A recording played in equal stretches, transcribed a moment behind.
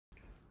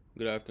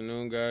Good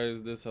afternoon,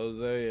 guys. This is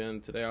Jose,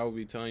 and today I will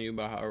be telling you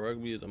about how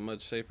rugby is a much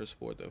safer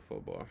sport than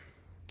football.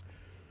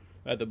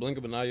 At the blink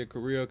of an eye, your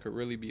career could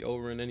really be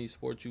over in any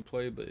sport you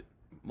play, but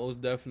most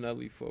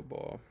definitely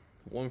football.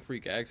 One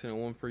freak accident,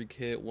 one freak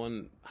hit,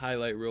 one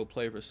highlight reel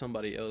play for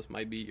somebody else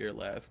might be your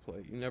last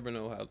play. You never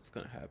know how it's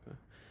going to happen.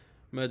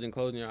 Imagine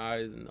closing your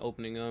eyes and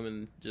opening them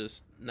and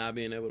just not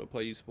being able to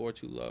play you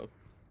sport you love.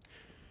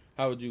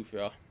 How would you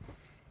feel?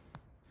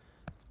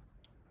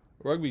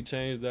 Rugby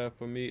changed that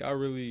for me.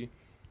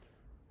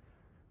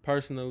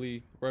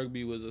 Personally,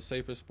 rugby was a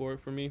safer sport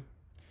for me.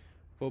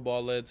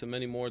 Football led to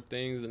many more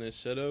things than it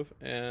should have,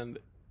 and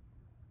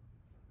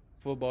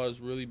football is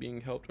really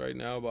being helped right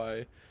now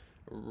by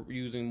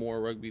using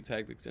more rugby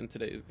tactics in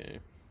today's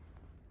game.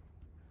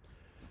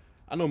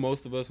 I know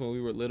most of us, when we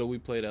were little, we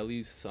played at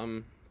least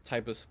some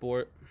type of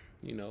sport.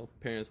 You know,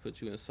 parents put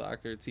you in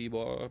soccer,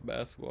 t-ball,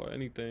 basketball,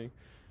 anything.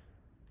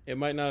 It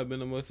might not have been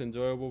the most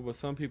enjoyable, but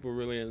some people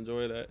really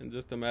enjoy that. And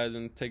just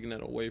imagine taking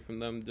that away from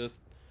them, just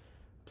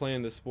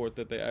playing the sport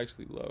that they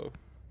actually love.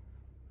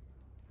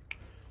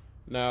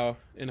 Now,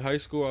 in high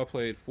school, I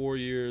played 4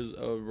 years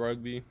of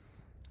rugby,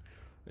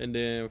 and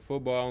then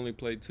football, I only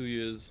played 2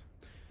 years.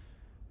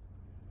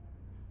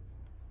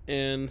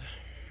 And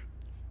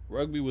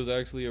rugby was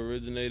actually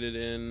originated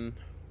in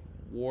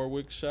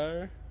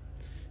Warwickshire,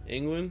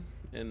 England,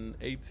 in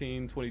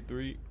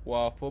 1823,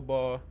 while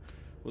football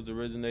was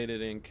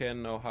originated in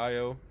Canton,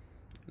 Ohio,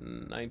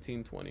 in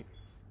 1920.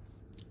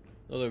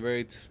 Those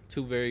are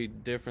two very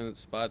different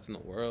spots in the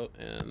world,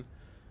 and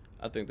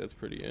I think that's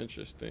pretty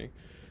interesting.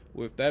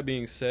 With that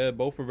being said,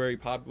 both are very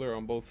popular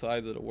on both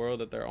sides of the world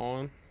that they're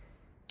on.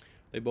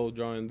 They both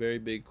draw in very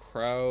big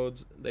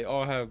crowds. They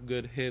all have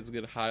good hits,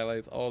 good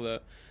highlights, all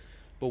that.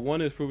 But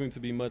one is proving to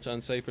be much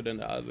unsafer than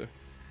the other.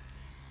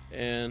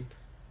 And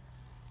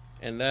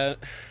that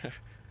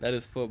that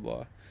is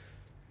football.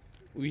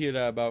 We hear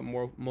that about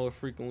more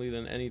frequently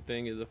than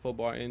anything is a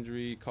football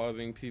injury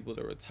causing people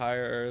to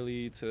retire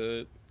early,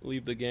 to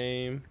leave the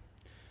game,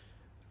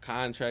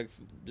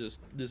 contracts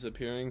just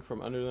disappearing from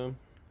under them.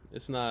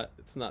 It's not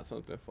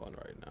something fun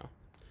right now.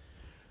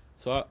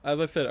 So as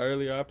I said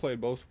earlier, I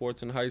played both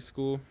sports in high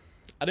school.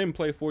 I didn't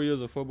play 4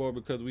 years of football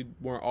because we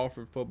weren't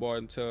offered football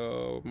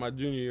until my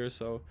junior year,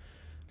 so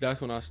that's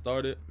when I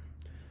started.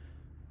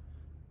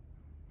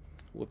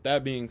 With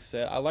that being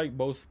said, I like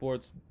both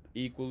sports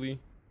equally.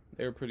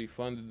 They were pretty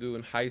fun to do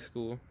in high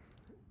school.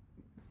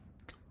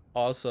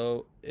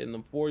 Also, in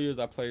the 4 years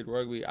I played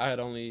rugby, I had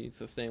only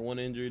sustained one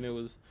injury, and it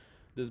was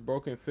this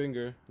broken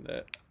finger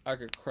that I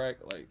could crack.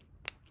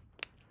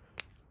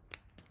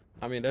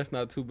 That's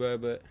not too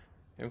bad, but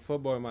in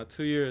football, in my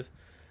 2 years,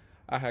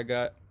 I had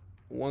got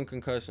one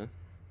concussion,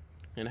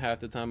 and half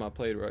the time I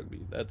played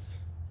rugby. That's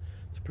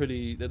a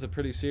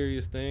pretty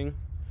serious thing.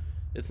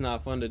 It's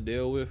not fun to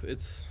deal with.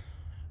 It's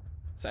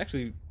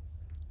actually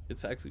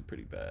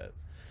pretty bad.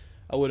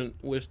 I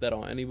wouldn't wish that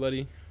on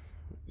anybody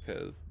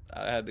because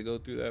I had to go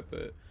through that,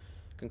 but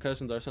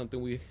concussions are something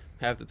we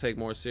have to take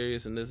more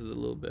serious, and this is a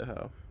little bit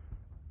how.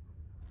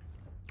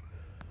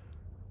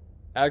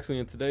 Actually,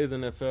 in today's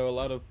NFL, a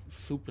lot of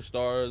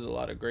superstars, a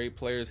lot of great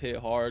players hit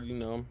hard,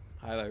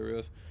 highlight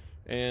reels,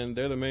 and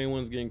they're the main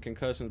ones getting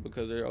concussions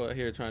because they're out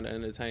here trying to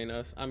entertain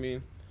us.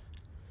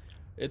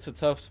 It's a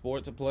tough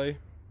sport to play,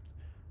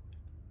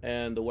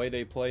 and the way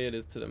they play it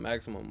is to the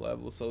maximum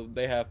level, so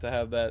they have to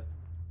have that.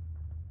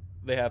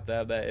 They have to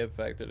have that it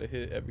factor to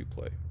hit every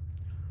play.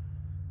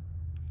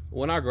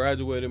 When I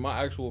graduated,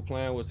 my actual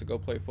plan was to go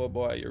play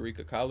football at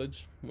Eureka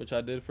College, which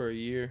I did for a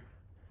year,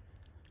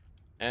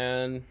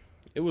 and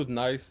it was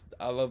nice.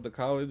 I loved the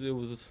college. It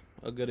was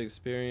a good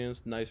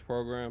experience, nice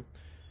program.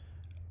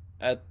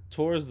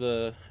 Towards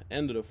the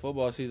end of the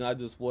football season, I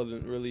just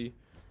wasn't really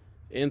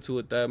into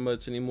it that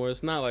much anymore.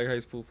 It's not like high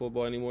school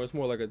football anymore. It's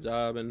more like a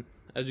job, and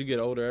as you get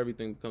older,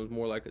 everything becomes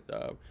more like a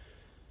job.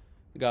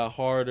 It got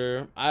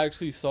harder. I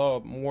actually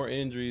saw more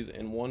injuries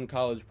in one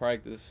college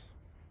practice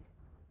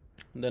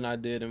than I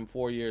did in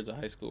 4 years of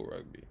high school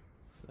rugby.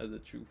 That's a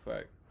true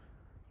fact.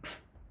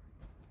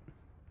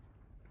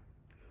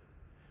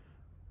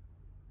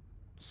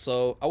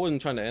 So I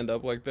wasn't trying to end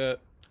up like that.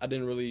 I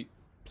didn't really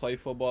play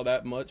football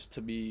that much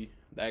to be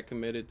that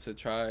committed to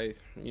try,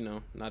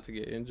 not to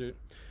get injured.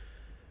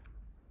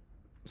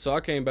 So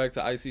I came back to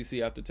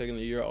ICC after taking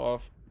a year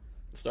off,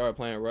 started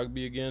playing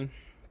rugby again,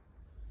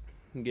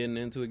 getting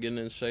into it, getting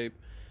in shape,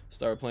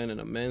 started playing in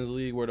a men's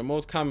league where the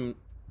most common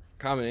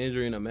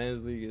injury in a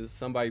men's league is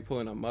somebody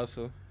pulling a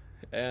muscle,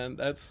 and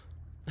that's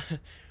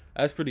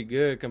that's pretty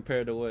good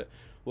compared to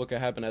what can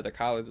happen at the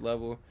college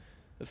level,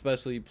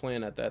 especially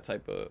playing at that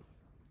type of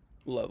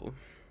level.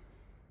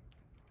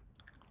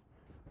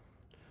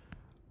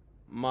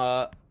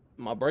 My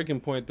breaking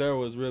point there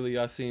was really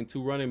I seen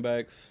two running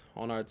backs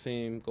on our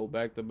team go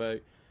back to back,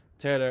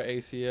 tear their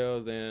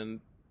ACLs, and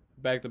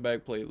back to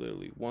back play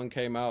literally. One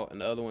came out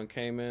and the other one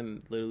came in,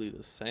 and literally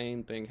the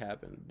same thing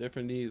happened.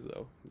 Different knees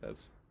though.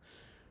 That's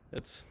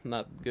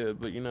not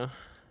good, but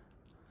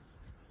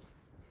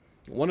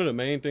one of the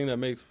main things that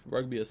makes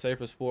rugby a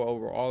safer sport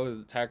overall is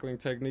the tackling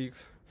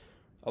techniques.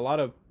 A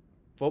lot of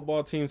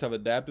football teams have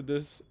adapted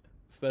this,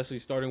 especially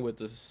starting with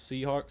the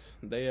Seahawks.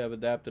 They have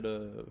adapted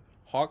a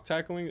hawk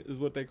tackling, is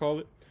what they call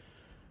it.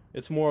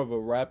 It's more of a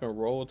wrap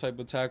and roll type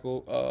of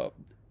tackle.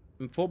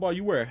 In football,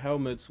 you wear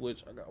helmets,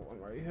 which I got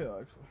one right here,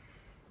 actually.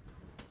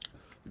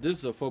 This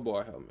is a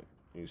football helmet.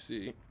 You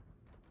see,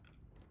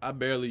 I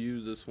barely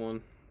use this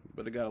one,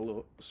 but it got a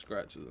little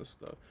scratches and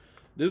stuff.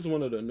 This is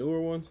one of the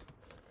newer ones,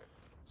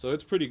 so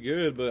it's pretty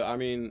good. But I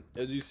mean,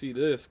 as you see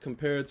this,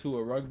 compared to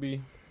a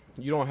rugby,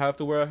 you don't have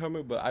to wear a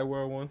helmet, but I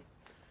wear one.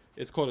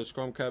 It's called a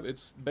scrum cap.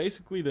 It's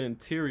basically the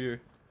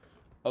interior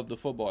of the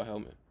football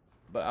helmet,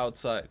 but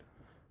outside.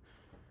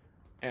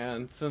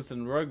 And since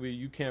in rugby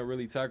you can't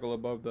really tackle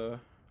above the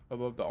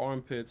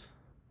armpits,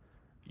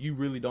 you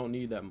really don't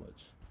need that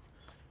much.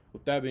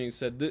 With that being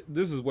said,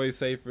 this is way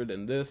safer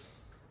than this,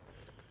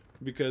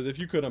 because if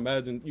you could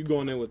imagine you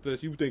going in with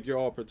this, you think you're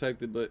all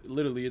protected, but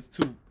literally it's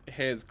two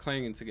heads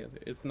clanging together.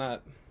 It's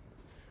not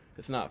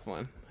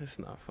fun. It's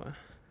not fun.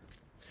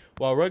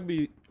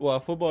 While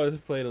football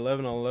is played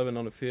 11 on 11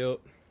 on the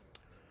field,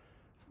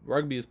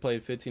 rugby is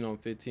played 15 on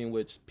 15,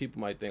 which people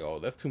might think, oh,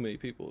 that's too many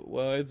people.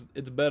 Well,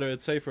 it's better,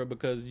 it's safer,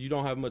 because you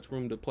don't have much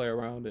room to play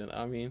around in.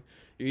 I mean,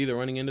 you're either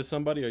running into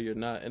somebody or you're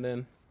not. And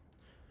then,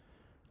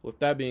 with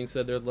that being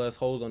said, there's less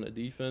holes on the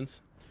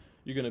defense.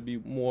 You're going to be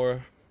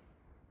more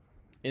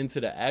into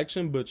the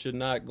action, but you're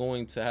not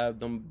going to have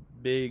them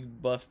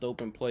big bust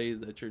open plays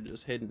that you're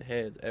just hitting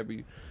heads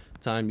every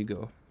time you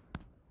go.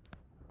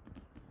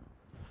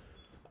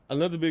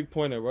 Another big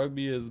point at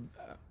rugby is,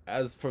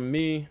 as for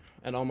me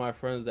and all my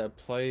friends that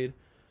played,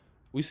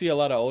 we see a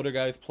lot of older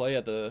guys play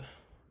at the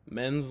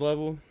men's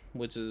level,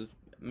 which is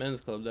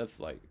men's club. That's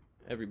like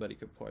everybody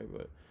could play,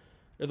 but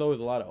there's always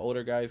a lot of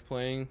older guys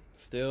playing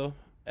still.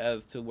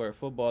 As to where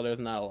football, there's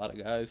not a lot of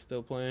guys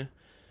still playing.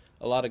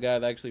 A lot of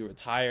guys actually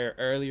retire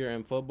earlier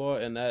in football,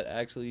 and that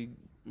actually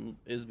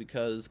is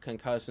because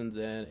concussions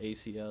and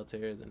ACL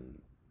tears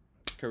and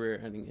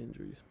career-ending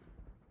injuries.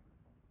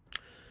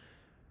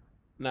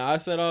 Now, I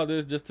said all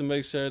this just to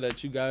make sure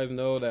that you guys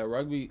know that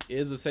rugby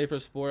is a safer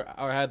sport.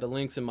 I had the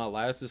links in my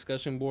last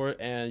discussion board,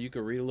 and you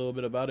could read a little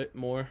bit about it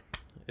more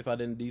if I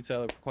didn't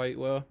detail it quite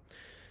well.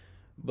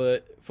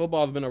 But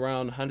football has been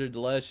around 100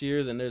 less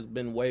years, and there's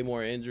been way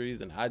more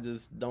injuries, and I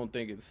just don't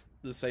think it's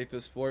the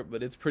safest sport,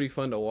 but it's pretty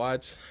fun to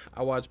watch.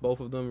 I watch both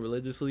of them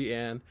religiously,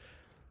 and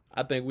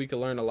I think we could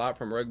learn a lot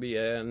from rugby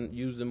and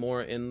use them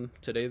more in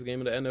today's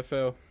game of the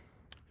NFL.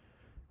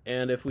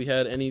 And if we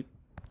had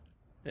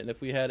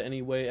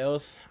any way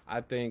else, I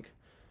think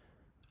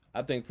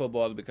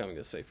football is becoming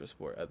a safer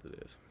sport as it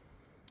is.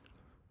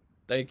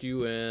 Thank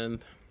you, and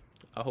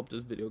I hope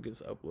this video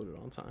gets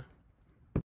uploaded on time.